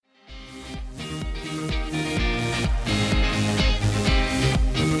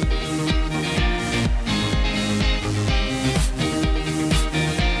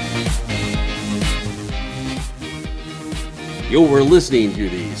You're listening to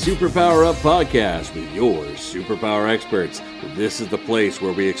the Superpower Up Podcast with your superpower experts. This is the place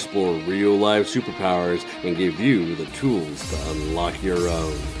where we explore real-life superpowers and give you the tools to unlock your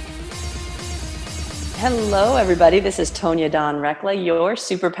own. Hello, everybody. This is Tonya Dawn Rekla, your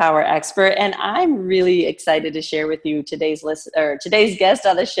superpower expert, and I'm really excited to share with you today's guest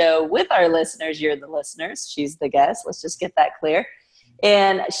on the show with our listeners. You're the listeners. She's the guest. Let's just get that clear.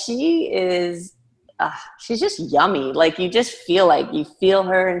 And she is... she's just yummy. Like you feel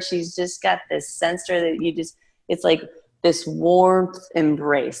her, and she's just got this sensor that it's like this warmth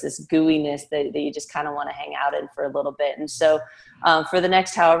embrace, this gooiness that you just kind of want to hang out in for a little bit. And so for the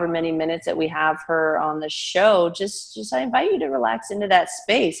next however many minutes that we have her on the show, just I invite you to relax into that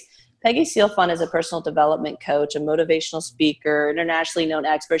space. Peggy Sealfund is a personal development coach, a motivational speaker, internationally known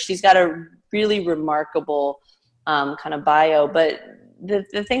expert. She's got a really remarkable kind of bio, but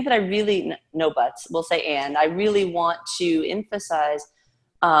the thing that I really, no buts, we'll say and, I really want to emphasize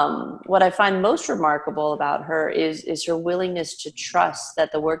what I find most remarkable about her is her willingness to trust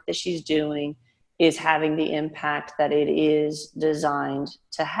that the work that she's doing is having the impact that it is designed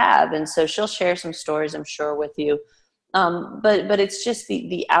to have. And so she'll share some stories, I'm sure, with you. But it's just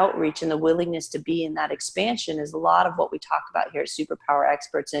the outreach and the willingness to be in that expansion is a lot of what we talk about here at Superpower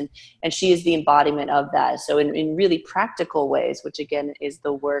Experts. And she is the embodiment of that. So in really practical ways, which again is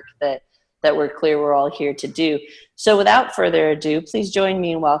the work that we're clear we're all here to do. So without further ado, please join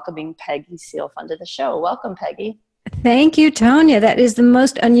me in welcoming Peggy Sealfund to the show. Welcome, Peggy. Thank you, Tonya. That is the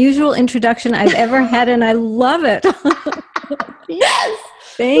most unusual introduction I've ever had, and I love it. Yes.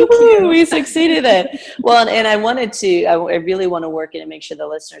 Thank you. We succeeded it. Well, and I really want to work in and make sure the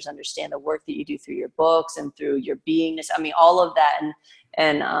listeners understand the work that you do through your books and through your beingness. I mean, all of that.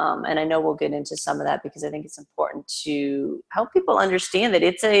 And I know we'll get into some of that because I think it's important to help people understand that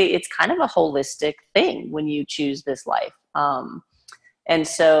it's kind of a holistic thing when you choose this life. And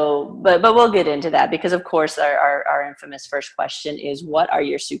so, but we'll get into that because of course our infamous first question is, what are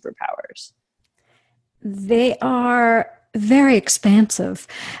your superpowers? They are very expansive.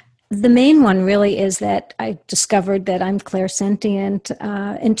 The main one really is that I discovered that I'm clairsentient,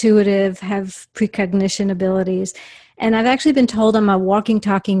 intuitive, have precognition abilities. And I've actually been told I'm a walking,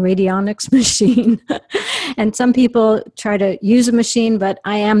 talking radionics machine. And some people try to use a machine, but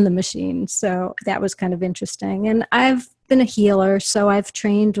I am the machine. So that was kind of interesting. And I've been a healer, so I've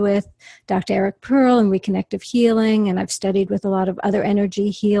trained with Dr. Eric Pearl in reconnective healing, and I've studied with a lot of other energy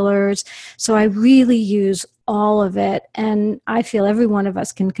healers. So I really use all of it, and I feel every one of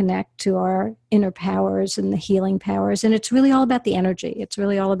us can connect to our inner powers and the healing powers, and it's really all about the energy. It's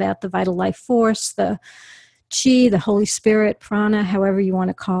really all about the vital life force, the chi, the Holy Spirit, prana, however you want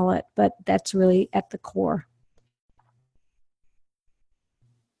to call it, but that's really at the core.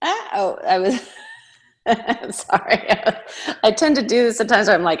 I'm sorry. I tend to do this sometimes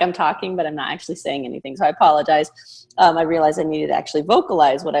where I'm talking, but I'm not actually saying anything. So I apologize. I realized I needed to actually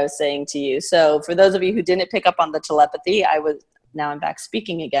vocalize what I was saying to you. So for those of you who didn't pick up on the telepathy, now I'm back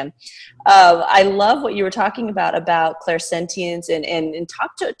speaking again. I love what you were talking about clairsentience and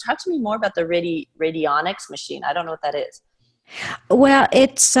talk to me more about the radionics machine. I don't know what that is. Well,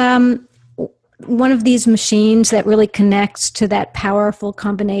 it's one of these machines that really connects to that powerful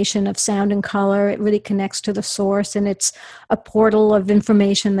combination of sound and color. It really connects to the source, and it's a portal of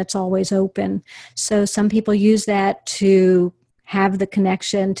information that's always open. So some people use that to have the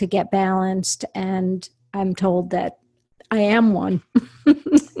connection, to get balanced, and I'm told that I am one.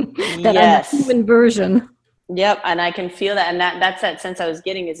 That yes. I'm a human version. Yep, and I can feel that, and that's that sense I was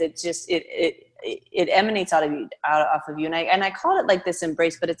getting. Is it just it emanates off of you, and I call it like this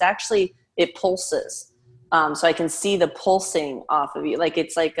embrace, but it's actually it pulses. So I can see the pulsing off of you, like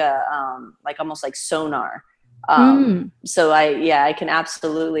it's like almost like sonar. So I can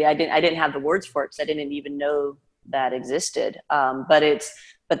absolutely. I didn't have the words for it because I didn't even know that existed.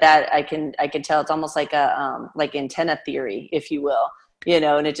 But that I can tell it's almost like like antenna theory, if you will,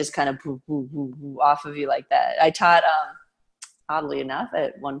 and it just kind of off of you like that. I taught, oddly enough,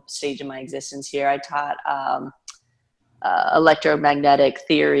 at one stage in my existence here, I taught electromagnetic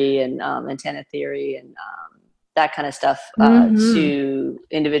theory and antenna theory and that kind of stuff to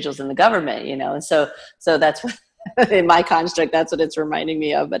individuals in the government, and so that's what in my construct, that's what it's reminding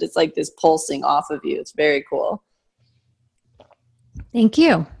me of. But it's like this pulsing off of you. It's very cool. Thank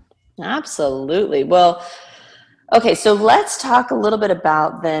you. Absolutely. Well, okay, so let's talk a little bit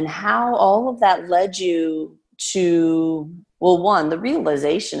about then how all of that led you to, well, one, the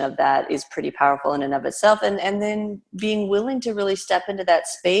realization of that is pretty powerful in and of itself, and then being willing to really step into that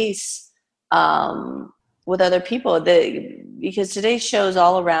space with other people, because today's show is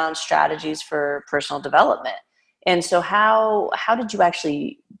all around strategies for personal development. And so how did you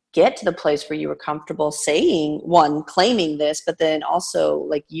actually get to the place where you were comfortable saying, claiming this, but then also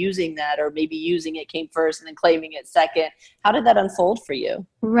like using that, or maybe using it came first and then claiming it second? How did that unfold for you?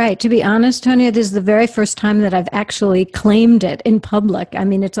 Right. To be honest, Tonya, this is the very first time that I've actually claimed it in public. I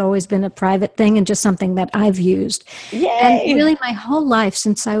mean, it's always been a private thing and just something that I've used. Yay! And really my whole life,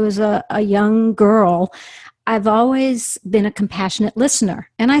 since I was a young girl, I've always been a compassionate listener.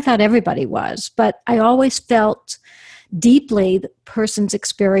 And I thought everybody was, but I always felt deeply the person's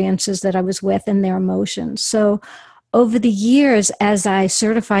experiences that I was with and their emotions. So over the years, as I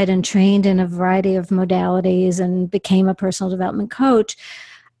certified and trained in a variety of modalities and became a personal development coach,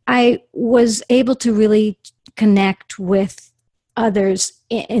 I was able to really connect with others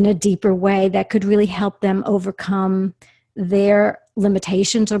in a deeper way that could really help them overcome their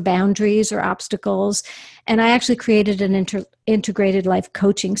limitations or boundaries or obstacles. And I actually created an integrated life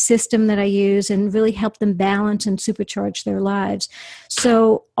coaching system that I use and really help them balance and supercharge their lives.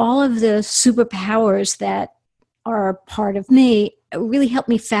 So all of the superpowers that are part of me really help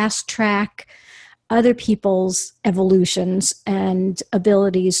me fast track other people's evolutions and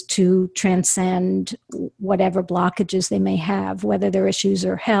abilities to transcend whatever blockages they may have, whether their issues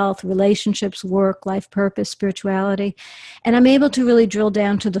are health, relationships, work, life purpose, spirituality. And I'm able to really drill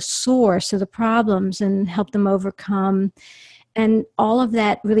down to the source of the problems and help them overcome. And all of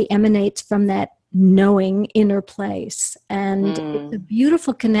that really emanates from that knowing inner place. And it's a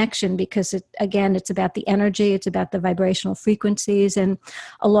beautiful connection because it's about the energy, it's about the vibrational frequencies, and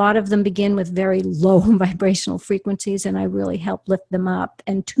a lot of them begin with very low vibrational frequencies, and I really help lift them up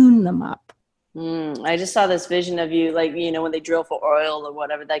and tune them up. I just saw this vision of you, like, when they drill for oil or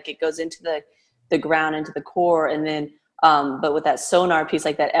whatever, like it goes into the ground, into the core, and then but with that sonar piece,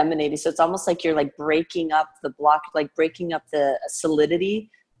 like that emanating, so it's almost like you're like breaking up the block, like breaking up the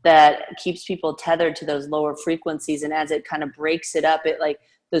solidity that keeps people tethered to those lower frequencies. And as it kind of breaks it up, it like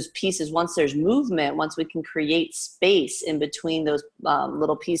those pieces, once there's movement, once we can create space in between those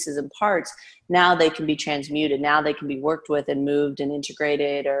little pieces and parts, now they can be transmuted. Now they can be worked with and moved and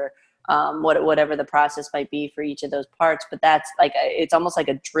integrated, or whatever the process might be for each of those parts. But that's like, it's almost like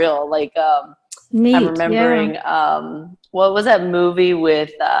a drill. Like Neat, I'm remembering, what was that movie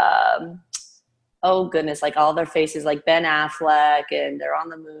with, oh goodness, like all their faces, like Ben Affleck, and they're on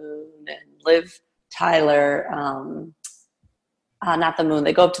the moon, and Liv Tyler, not the moon,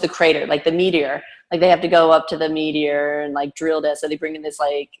 they go up to the crater, like the meteor, like they have to go up to the meteor and like drill it. So they bring in this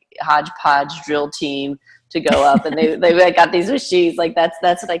like hodgepodge drill team to go up, and they like, got these machines, like that's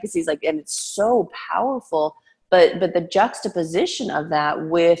what I can see. It's like, and it's so powerful, but the juxtaposition of that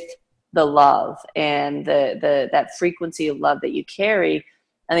with the love and that frequency of love that you carry,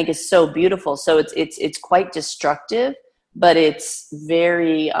 I think is so beautiful. So it's quite destructive, but it's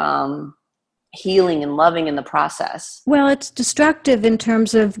very healing and loving in the process. Well, it's destructive in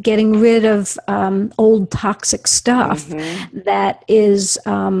terms of getting rid of old toxic stuff that is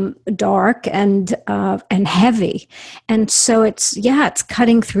dark and heavy, and so it's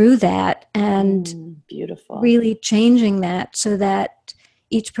cutting through that and beautiful, really changing that so that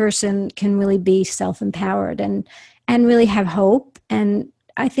each person can really be self-empowered and really have hope. And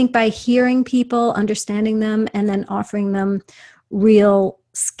I think by hearing people, understanding them, and then offering them real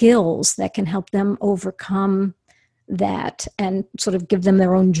skills that can help them overcome that and sort of give them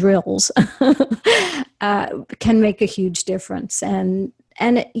their own drills can make a huge difference. And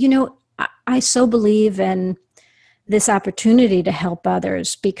I so believe in this opportunity to help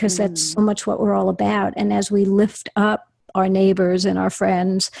others because that's so much what we're all about. And as we lift up our neighbors and our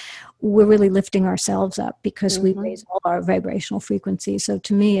friends, we're really lifting ourselves up because we raise all our vibrational frequencies. So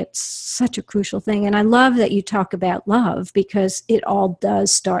to me, it's such a crucial thing. And I love that you talk about love because it all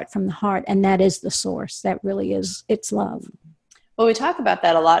does start from the heart. And that is the source. That really is, it's love. Well, we talk about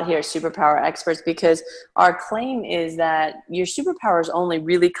that a lot here at Superpower Experts because our claim is that your superpowers only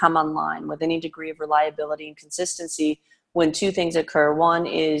really come online with any degree of reliability and consistency when two things occur. One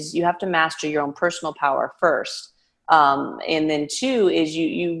is you have to master your own personal power first. And then two is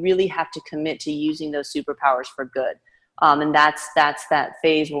you really have to commit to using those superpowers for good. And that's that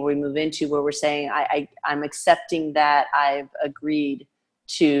phase where we move into where we're saying, I'm accepting that I've agreed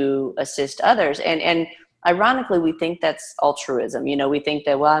to assist others. And ironically, we think that's altruism. We think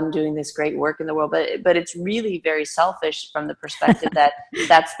that, well, I'm doing this great work in the world, but it's really very selfish from the perspective that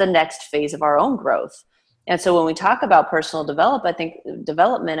that's the next phase of our own growth. And so when we talk about personal development,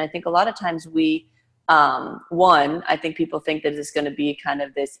 I think a lot of times I think people think that it's going to be kind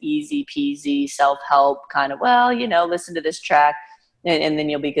of this easy peasy self-help kind of, well, listen to this track and then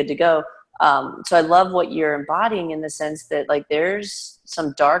you'll be good to go. So I love what you're embodying in the sense that like there's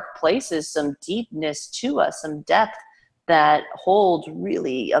some dark places, some deepness to us, some depth that hold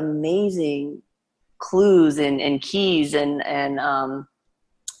really amazing clues and keys and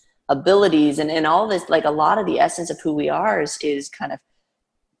abilities and all this. Like a lot of the essence of who we are is kind of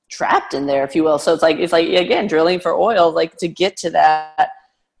trapped in there, if you will. So it's like again, drilling for oil, like to get to that,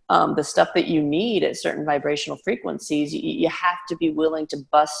 the stuff that you need at certain vibrational frequencies, you have to be willing to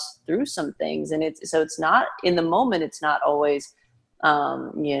bust through some things. And it's not in the moment, it's not always,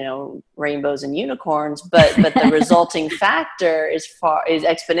 rainbows and unicorns, but the resulting factor is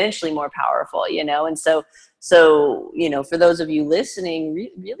exponentially more powerful, and so for those of you listening,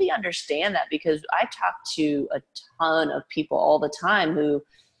 really understand that, because I talk to a ton of people all the time who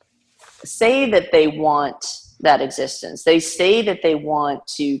say that they want that existence. They say that they want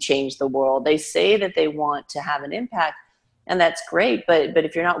to change the world. They say that they want to have an impact, and that's great. But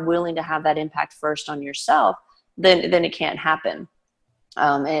if you're not willing to have that impact first on yourself, then it can't happen.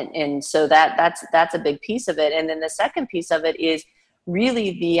 And so that's a big piece of it. And then the second piece of it is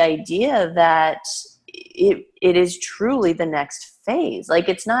really the idea that it is truly the next phase. Like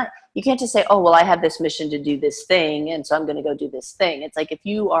it's not, you can't just say, oh, well, I have this mission to do this thing, and so I'm going to go do this thing. It's like, if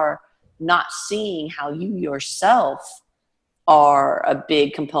you are not seeing how you yourself are a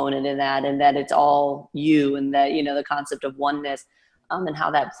big component in that, and that it's all you, and that, the concept of oneness, and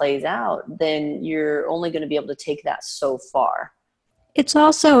how that plays out, then you're only going to be able to take that so far. It's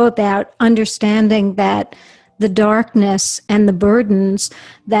also about understanding that the darkness and the burdens,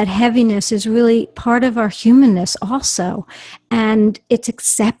 that heaviness is really part of our humanness also. And it's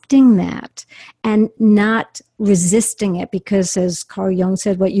accepting that and not resisting it, because as Carl Jung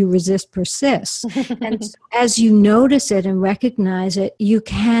said, what you resist persists. And so as you notice it and recognize it, you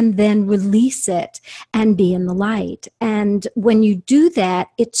can then release it and be in the light. And when you do that,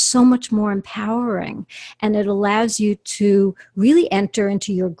 it's so much more empowering, and it allows you to really enter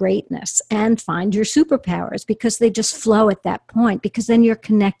into your greatness and find your superpowers, because they just flow at that point, because then you're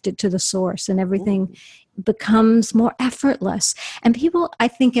connected to the source and everything becomes more effortless. And people, I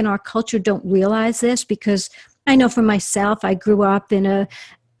think, in our culture don't realize this, because I know for myself, I grew up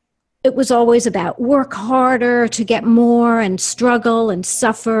it was always about work harder to get more and struggle and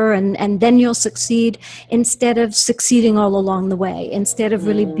suffer, and then you'll succeed, instead of succeeding all along the way, instead of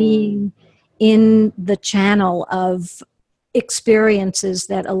really being in the channel of experiences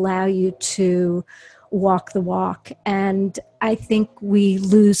that allow you to walk the walk. And I think we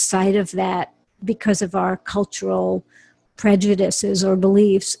lose sight of that because of our cultural prejudices or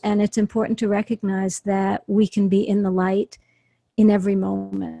beliefs. And it's important to recognize that we can be in the light in every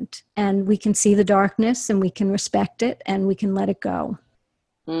moment, and we can see the darkness, and we can respect it, and we can let it go.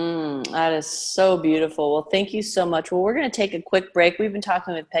 That is so beautiful. Well, thank you so much. Well, we're going to take a quick break. We've been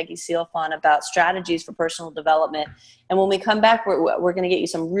talking with Peggy Sealfon about strategies for personal development. And when we come back, we're going to get you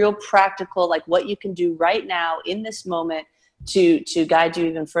some real practical, like what you can do right now in this moment to guide you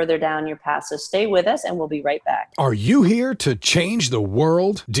even further down your path. So stay with us, and we'll be right back. Are you here to change the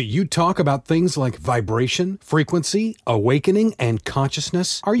world? Do you talk about things like vibration, frequency, awakening, and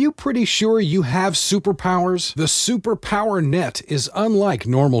consciousness? Are you pretty sure you have superpowers? The Superpower Net is unlike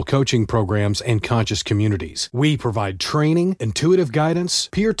normal coaching programs and conscious communities. We provide training, intuitive guidance,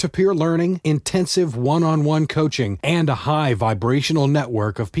 peer-to-peer learning, intensive one-on-one coaching, and a high vibrational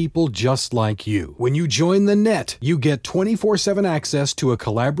network of people just like you. When you join the net, you get 24/7 access to a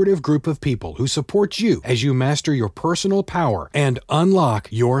collaborative group of people who support you as you master your personal power and unlock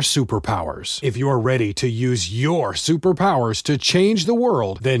your superpowers. If you're ready to use your superpowers to change the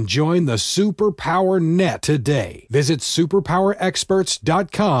world, then join the Superpower Net today. Visit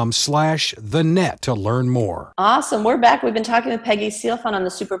superpowerexperts.com/thenet to learn more. Awesome. We're back. We've been talking with Peggy Sealfon on the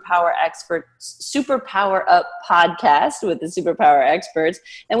Superpower Up podcast with the Superpower Experts.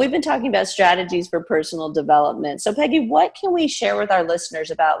 And we've been talking about strategies for personal development. So Peggy, what can we share with our listeners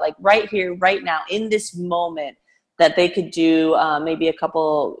about, like, right here, right now, in this moment, that they could do maybe a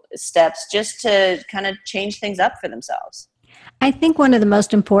couple steps just to kind of change things up for themselves? I think one of the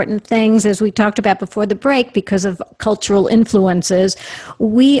most important things, as we talked about before the break, because of cultural influences,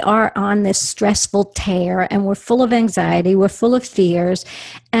 we are on this stressful tear, and we're full of anxiety, we're full of fears.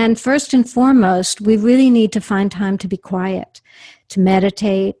 And first and foremost, we really need to find time to be quiet, to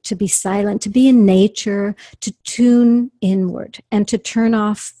meditate, to be silent, to be in nature, to tune inward, and to turn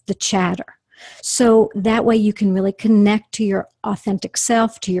off the chatter. So that way you can really connect to your authentic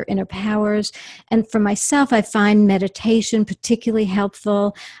self, to your inner powers. And for myself, I find meditation particularly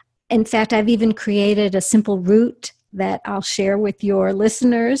helpful. In fact, I've even created a simple route that I'll share with your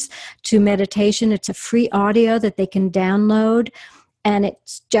listeners to meditation. It's a free audio that they can download. and it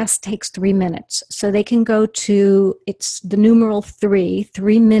just takes 3 minutes. So they can go to, it's the numeral 3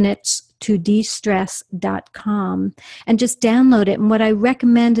 minutes to destress.com and just download it. And what I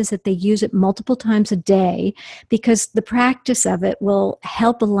recommend is that they use it multiple times a day, because the practice of it will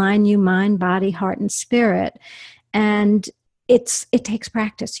help align you mind, body, heart, and spirit. And it takes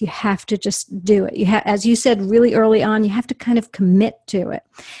practice. You have to just do it. As you said really early on, you have to kind of commit to it.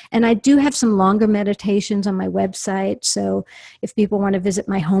 And I do have some longer meditations on my website. So if people want to visit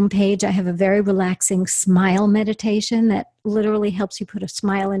my homepage, I have a very relaxing smile meditation that literally helps you put a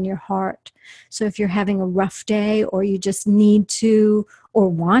smile in your heart. So if you're having a rough day, or you just need to or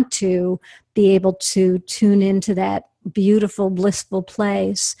want to be able to tune into that beautiful, blissful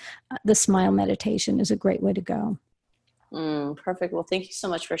place, the smile meditation is a great way to go. Perfect. Well, thank you so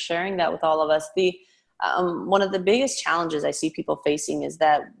much for sharing that with all of us. One of the biggest challenges I see people facing is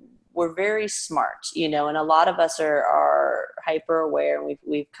that we're very smart, and a lot of us are hyper aware.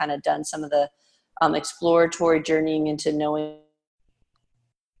 We've kind of done some of the exploratory journeying into knowing.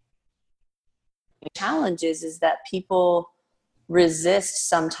 The challenge is that people resist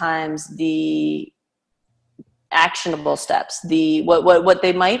sometimes the actionable steps, what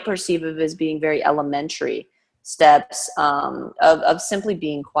they might perceive of as being very elementary steps of simply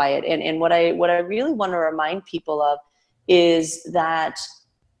being quiet. And what I really want to remind people of is that,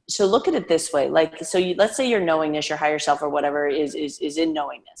 so look at it this way, let's say your knowingness, your higher self or whatever is in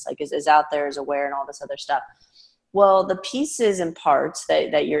knowingness, is out there, is aware and all this other stuff. Well, the pieces and parts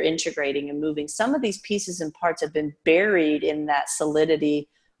that you're integrating and moving, some of these pieces and parts have been buried in that solidity,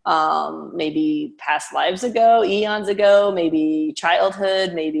 maybe past lives ago, eons ago, maybe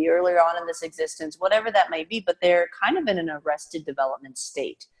childhood, maybe earlier on in this existence, whatever that may be, but they're kind of in an arrested development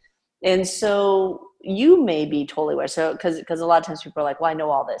state. And so you may be totally aware. So, because a lot of times people are like, well, I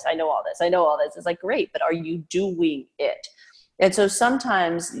know all this. It's like, great, but are you doing it? And so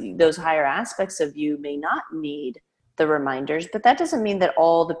sometimes those higher aspects of you may not need the reminders, but that doesn't mean that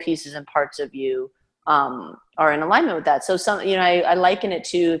all the pieces and parts of you are in alignment with that. So I liken it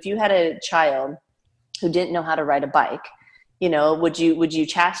to, if you had a child who didn't know how to ride a bike, would you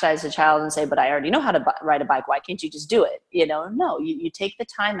chastise the child and say, but I already know how to ride a bike, why can't you just do it? No, you take the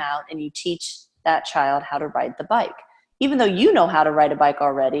time out and you teach that child how to ride the bike. Even though you know how to ride a bike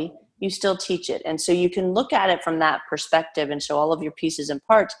already, you still teach it. And so you can look at it from that perspective. And so all of your pieces and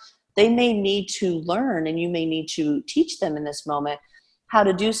parts, they may need to learn, and you may need to teach them in this moment how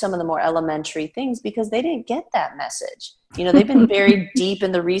to do some of the more elementary things, because they didn't get that message. They've been buried deep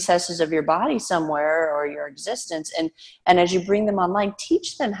in the recesses of your body somewhere, or your existence. And as you bring them online,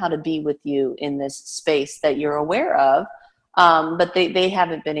 teach them how to be with you in this space that you're aware of, but they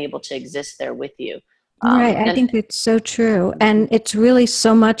haven't been able to exist there with you. Right. I think it's so true. And it's really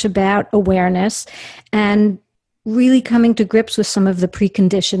so much about awareness and really coming to grips with some of the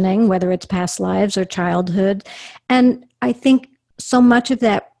preconditioning, whether it's past lives or childhood. And I think so much of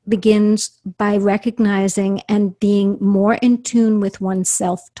that begins by recognizing and being more in tune with one's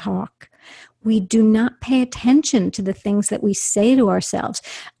self-talk. We do not pay attention to the things that we say to ourselves.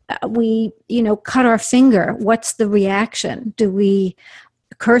 We, cut our finger. What's the reaction? Do we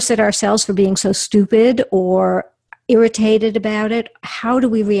curse at ourselves for being so stupid or irritated about it? How do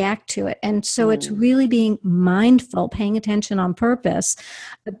we react to it? And so it's really being mindful, paying attention on purpose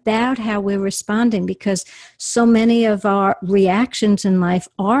about how we're responding, because so many of our reactions in life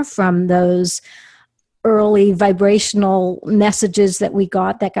are from those early vibrational messages that we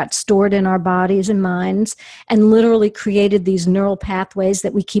got that got stored in our bodies and minds and literally created these neural pathways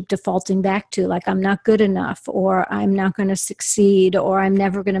that we keep defaulting back to, like I'm not good enough, or I'm not going to succeed, or I'm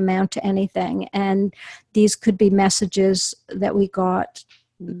never going to amount to anything. And these could be messages that we got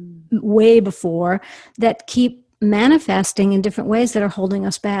way before that keep manifesting in different ways that are holding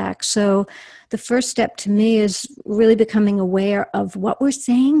us back. So the first step to me is really becoming aware of what we're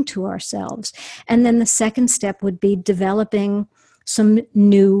saying to ourselves. And then the second step would be developing some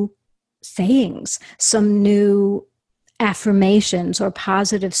new sayings, some new affirmations or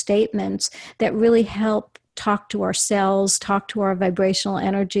positive statements that really help talk to ourselves, talk to our vibrational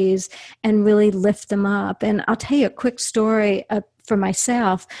energies, and really lift them up. And I'll tell you a quick story for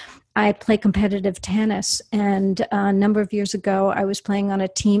myself. I play competitive tennis, and a number of years ago, I was playing on a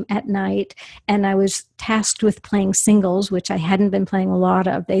team at night, and I was tasked with playing singles, which I hadn't been playing a lot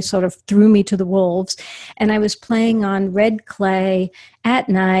of. They sort of threw me to the wolves, and I was playing on red clay, at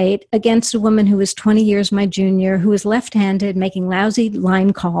night against a woman who was 20 years my junior, who was left-handed, making lousy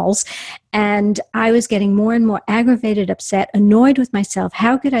line calls. And I was getting more and more aggravated, upset, annoyed with myself.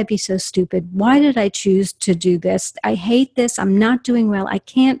 How could I be so stupid? Why did I choose to do this? I hate this. I'm not doing well. I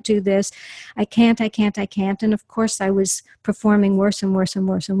can't do this. I can't. And of course, I was performing worse and worse and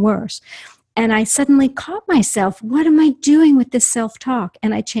worse and worse. And I suddenly caught myself, what am I doing with this self-talk?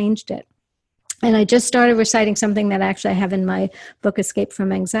 And I changed it. And I just started reciting something that actually I have in my book, Escape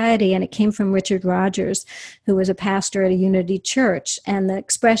from Anxiety, and it came from Richard Rogers, who was a pastor at a Unity church. And the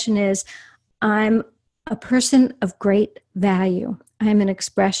expression is, I'm a person of great value. I'm an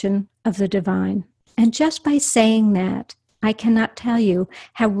expression of the divine. And just by saying that, I cannot tell you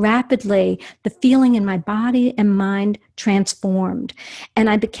how rapidly the feeling in my body and mind transformed. And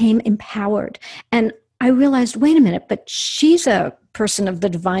I became empowered. And I realized, wait a minute, but she's a person of the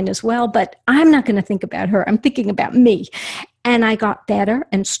divine as well, but I'm not going to think about her. I'm thinking about me. And I got better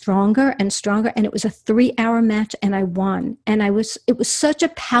and stronger and stronger. And it was a 3-hour match and I won. And it was such a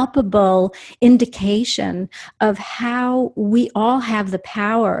palpable indication of how we all have the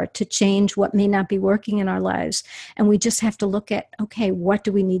power to change what may not be working in our lives. And we just have to look at, okay, what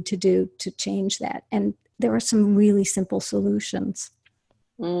do we need to do to change that? And there are some really simple solutions.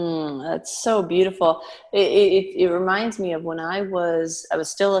 That's so beautiful. It reminds me of when I was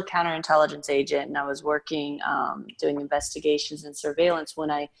still a counterintelligence agent, and I was working, doing investigations and surveillance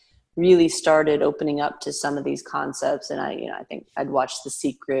when I really started opening up to some of these concepts. And I think I'd watched The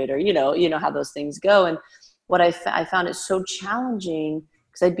Secret, or, you know how those things go. And what I found it so challenging,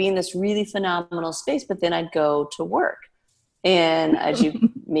 because I'd be in this really phenomenal space, but then I'd go to work. And as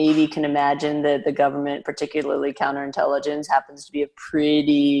you maybe can imagine, the government, particularly counterintelligence, happens to be a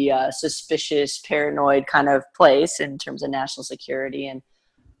pretty suspicious, paranoid kind of place in terms of national security. And,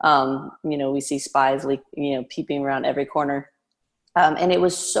 we see spies, peeping around every corner. And it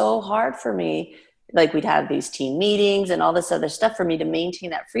was so hard for me. Like, we'd have these team meetings and all this other stuff for me to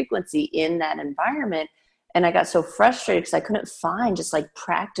maintain that frequency in that environment. And I got so frustrated because I couldn't find just like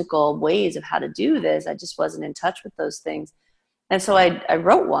practical ways of how to do this. I just wasn't in touch with those things. And so I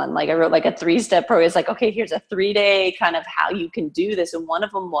wrote one, I wrote like a 3-step program. It's like, okay, here's a 3-day kind of how you can do this. And one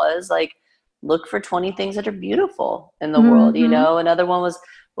of them was like, look for 20 things that are beautiful in the world, Another one was,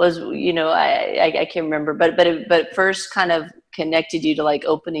 I can't remember, but first kind of connected you to like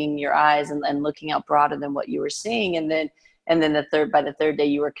opening your eyes and looking out broader than what you were seeing. And then by the third day,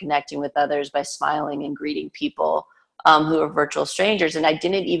 you were connecting with others by smiling and greeting people who are virtual strangers. And I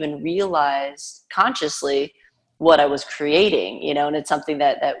didn't even realize consciously what I was creating, and it's something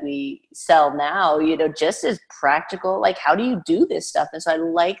that we sell now, just as practical, like, how do you do this stuff? And so I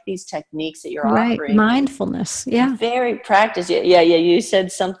like these techniques that you're offering. Mindfulness. Yeah. Very practice. Yeah. You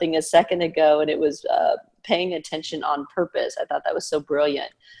said something a second ago, and it was paying attention on purpose. I thought that was so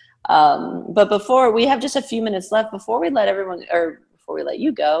brilliant. But before, we have just a few minutes left before we let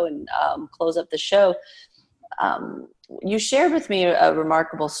you go and close up the show. You shared with me a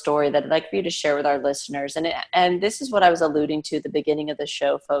remarkable story that I'd like for you to share with our listeners. And this is what I was alluding to at the beginning of the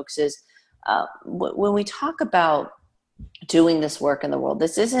show, folks, is when we talk about doing this work in the world,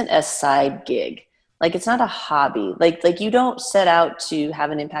 this isn't a side gig. Like, it's not a hobby. Like you don't set out to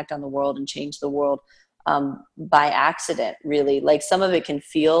have an impact on the world and change the world by accident, really. Like, some of it can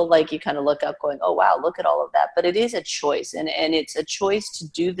feel like you kind of look up going, oh, wow, look at all of that. But it is a choice. And it's a choice to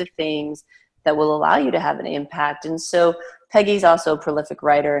do the things that will allow you to have an impact. And so Peggy's also a prolific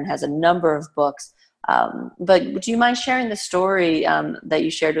writer and has a number of books. But do you mind sharing the story that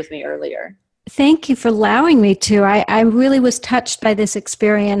you shared with me earlier? Thank you for allowing me to. I really was touched by this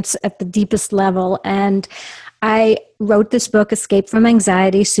experience at the deepest level. And I wrote this book, Escape from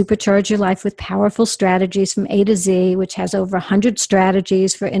Anxiety, Supercharge Your Life with Powerful Strategies from A to Z, which has over 100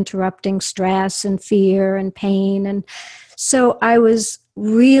 strategies for interrupting stress and fear and pain. And so I was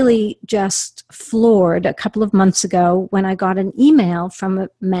really just floored a couple of months ago when I got an email from a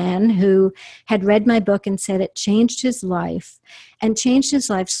man who had read my book and said it changed his life, and changed his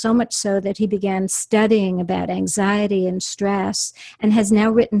life so much so that he began studying about anxiety and stress and has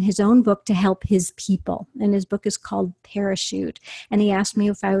now written his own book to help his people. And his book is called Parachute. And he asked me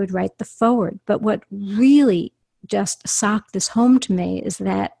if I would write the foreword. But what really just socked this home to me is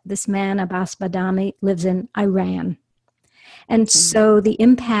that this man, Abbas Badami, lives in Iran. And so the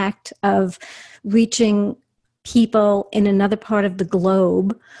impact of reaching people in another part of the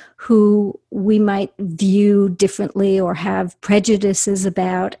globe who we might view differently or have prejudices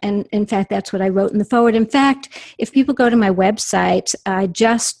about. And in fact, that's what I wrote in the foreword. In fact, if people go to my website, I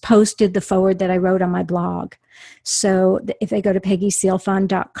just posted the foreword that I wrote on my blog. So if they go to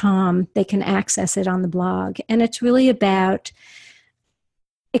peggysealfond.com, they can access it on the blog. And it's really about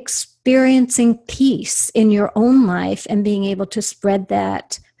experiencing peace in your own life and being able to spread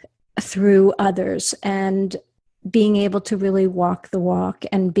that through others, and being able to really walk the walk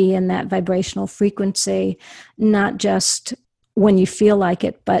and be in that vibrational frequency, not just when you feel like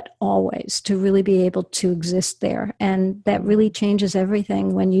it, but always, to really be able to exist there. And that really changes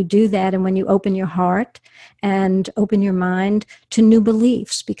everything when you do that, and when you open your heart and open your mind to new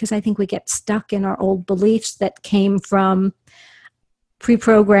beliefs, because I think we get stuck in our old beliefs that came from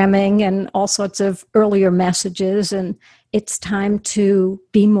pre-programming and all sorts of earlier messages, and it's time to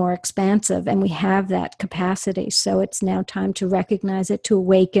be more expansive, and we have that capacity. So it's now time to recognize it, to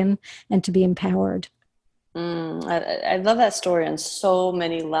awaken, and to be empowered. I love that story on so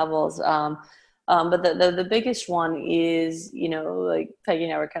many levels. But the biggest one is, like Peggy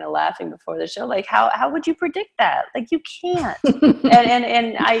and I were kind of laughing before the show, like how would you predict that? Like, you can't.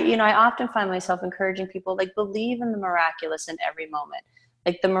 and I often find myself encouraging people, like, believe in the miraculous in every moment.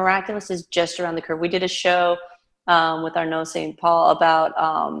 Like, the miraculous is just around the curve. We did a show with our No St. Paul about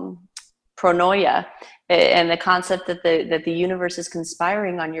pronoia, and the concept that the universe is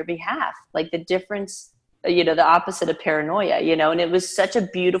conspiring on your behalf, like the difference, the opposite of paranoia, and it was such a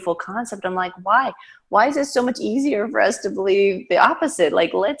beautiful concept. I'm like, why is it so much easier for us to believe the opposite?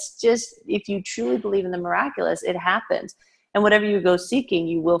 Like, let's just, if you truly believe in the miraculous, it happens. And whatever you go seeking,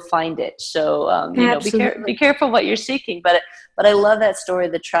 you will find it. So, be careful what you're seeking. But I love that story,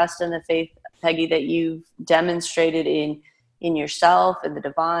 the trust and the faith, Peggy, that you've demonstrated in yourself and the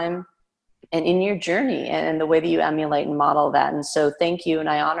divine and in your journey, and the way that you emulate and model that. And so thank you. And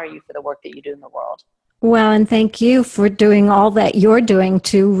I honor you for the work that you do in the world. Well, and thank you for doing all that you're doing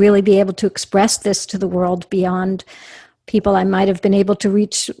to really be able to express this to the world beyond people I might have been able to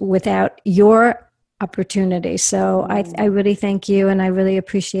reach without your opportunity. So I really thank you, and I really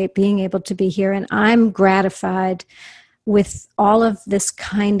appreciate being able to be here. And I'm gratified with all of this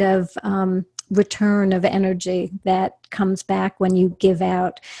kind of return of energy that comes back when you give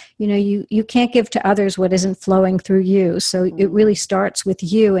out. You can't give to others what isn't flowing through you. So it really starts with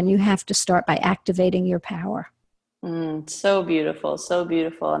you, and you have to start by activating your power. So beautiful, so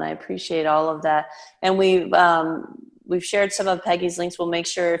beautiful. And I appreciate all of that. And we've shared some of Peggy's links. We'll make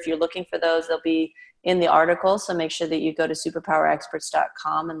sure, if you're looking for those, they'll be in the article. So make sure that you go to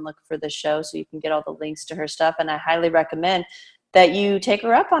superpowerexperts.com and look for the show so you can get all the links to her stuff. And I highly recommend that you take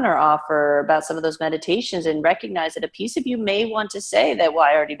her up on her offer about some of those meditations, and recognize that a piece of you may want to say that, well,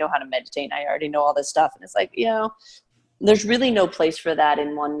 I already know how to meditate. I already know all this stuff. And it's like, there's really no place for that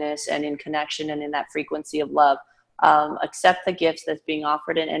in oneness and in connection and in that frequency of love. Accept the gifts that's being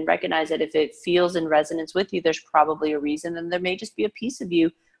offered, and recognize that if it feels in resonance with you, there's probably a reason, and there may just be a piece of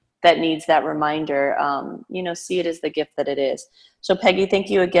you that needs that reminder. See it as the gift that it is. So Peggy, thank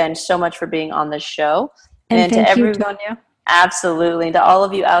you again so much for being on the show. And thank you, Tonya. Absolutely. To all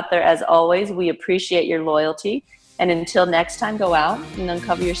of you out there, as always, we appreciate your loyalty. And until next time, go out and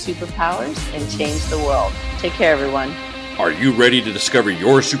uncover your superpowers and change the world. Take care, everyone. Are you ready to discover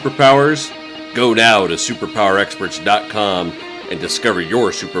your superpowers? Go now to superpowerexperts.com and discover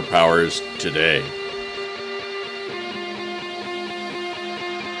your superpowers today.